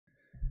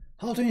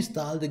How to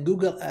install the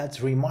Google Ads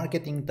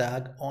Remarketing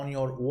Tag on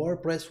your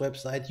WordPress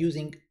website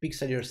using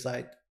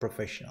PixelYourSite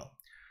Professional.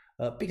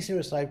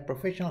 PixelYourSite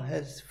Professional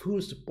has full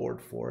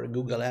support for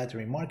Google Ads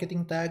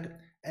Remarketing Tag,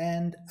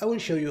 and I will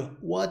show you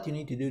what you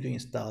need to do to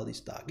install this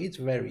tag. It's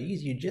very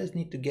easy. You just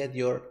need to get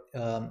your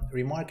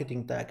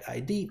remarketing tag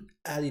ID,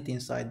 add it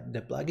inside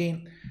the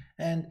plugin,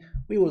 and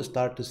we will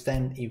start to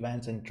send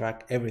events and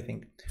track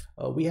everything.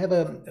 We have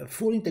a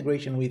full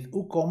integration with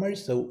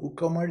WooCommerce, so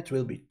WooCommerce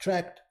will be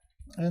tracked.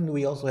 And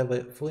we also have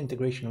a full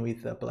integration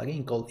with a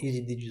plugin called Easy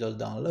Digital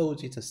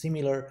Downloads. It's a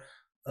similar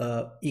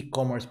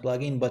e-commerce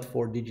plugin, but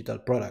for digital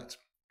products.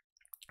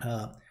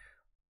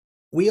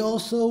 We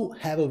also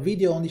have a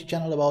video on this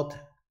channel about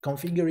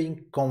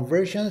configuring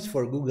conversions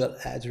for Google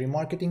Ads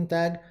Remarketing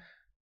Tag.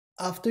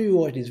 After you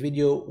watch this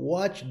video,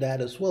 watch that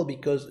as well,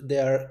 because they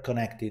are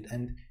connected,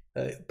 and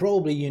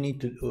probably you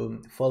need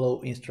to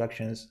follow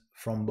instructions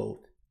from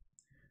both.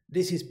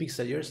 This is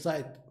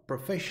PixelYourSite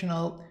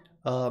Professional.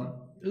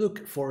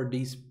 Look for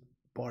this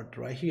part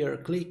right here,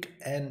 click,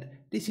 and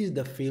this is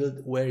the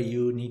field where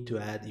you need to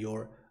add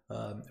your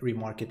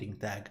remarketing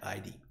tag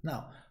ID.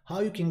 Now, how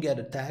you can get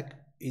a tag?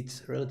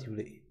 It's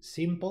relatively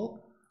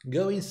simple.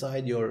 Go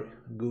inside your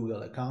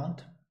Google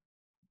account,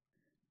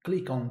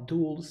 click on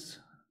Tools,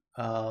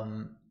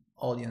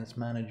 Audience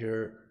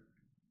Manager,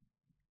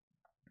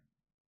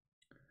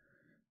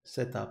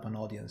 set up an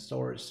audience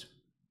source,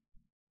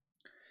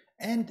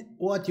 and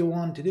what you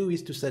want to do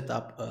is to set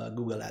up a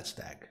Google Ads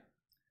tag.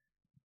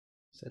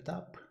 Set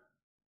up.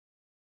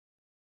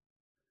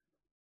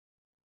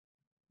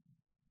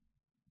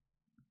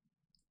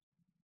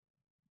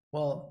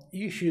 Well,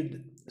 you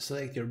should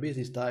select your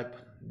business type.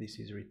 This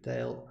is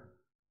retail.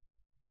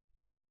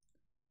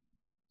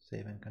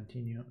 Save and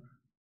continue.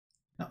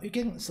 Now you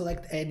can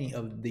select any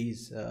of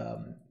these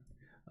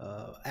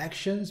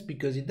actions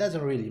because it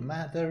doesn't really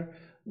matter.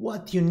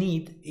 What you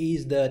need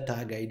is the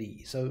tag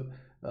ID. So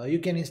you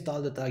can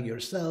install the tag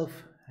yourself,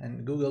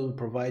 and Google will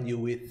provide you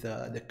with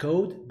the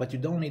code, but you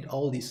don't need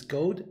all this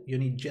code. You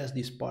need just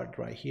this part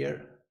right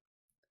here.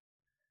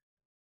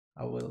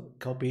 I will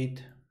copy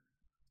it,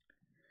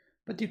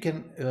 but you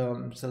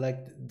can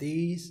select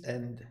these,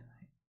 and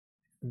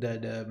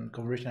the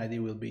conversion ID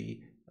will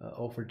be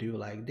offered to you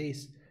like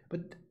this.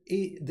 But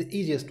the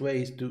easiest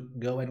way is to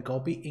go and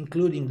copy,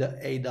 including the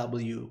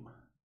AW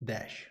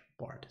dash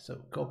part. So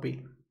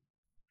copy,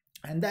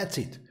 and that's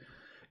it.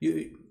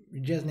 You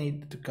just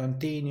need to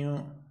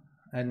continue.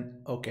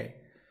 And okay,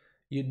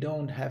 you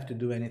don't have to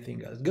do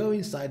anything else. Go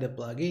inside the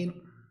plugin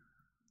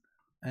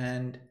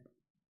and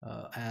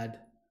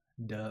add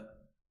the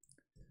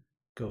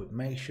code.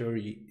 Make sure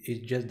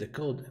it's just the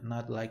code,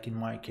 not like in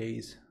my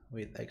case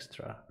with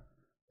extra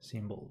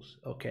symbols.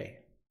 Okay.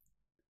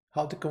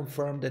 How to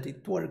confirm that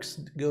it works?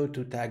 Go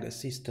to Tag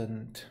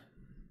Assistant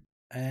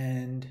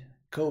and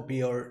copy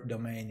your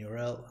domain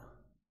URL.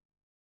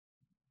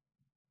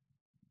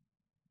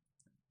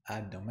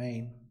 Add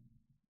domain.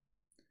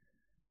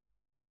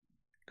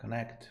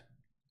 Connect.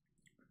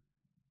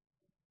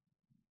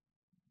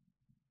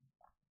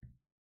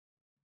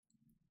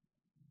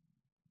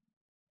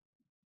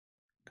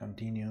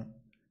 Continue.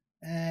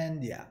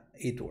 And yeah,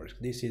 it works.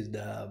 This is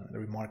the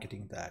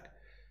remarketing tag.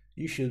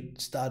 You should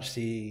start to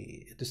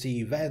see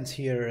events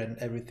here and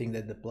everything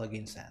that the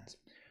plugin sends.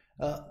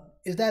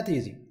 It's that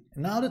easy.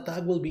 Now the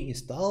tag will be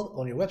installed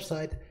on your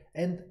website,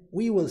 and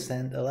we will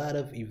send a lot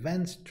of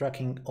events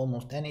tracking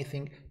almost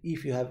anything.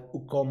 If you have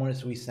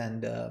WooCommerce, we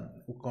send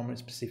WooCommerce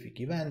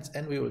specific events,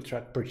 and we will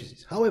track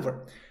purchases.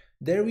 However,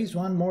 there is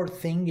one more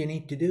thing you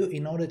need to do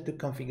in order to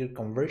configure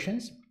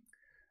conversions,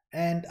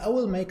 and I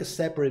will make a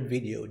separate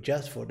video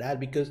just for that,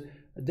 because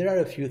there are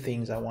a few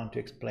things I want to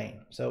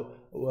explain. So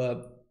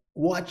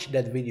watch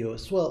that video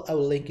as well. I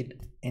will link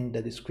it in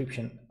the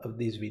description of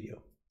this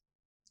video.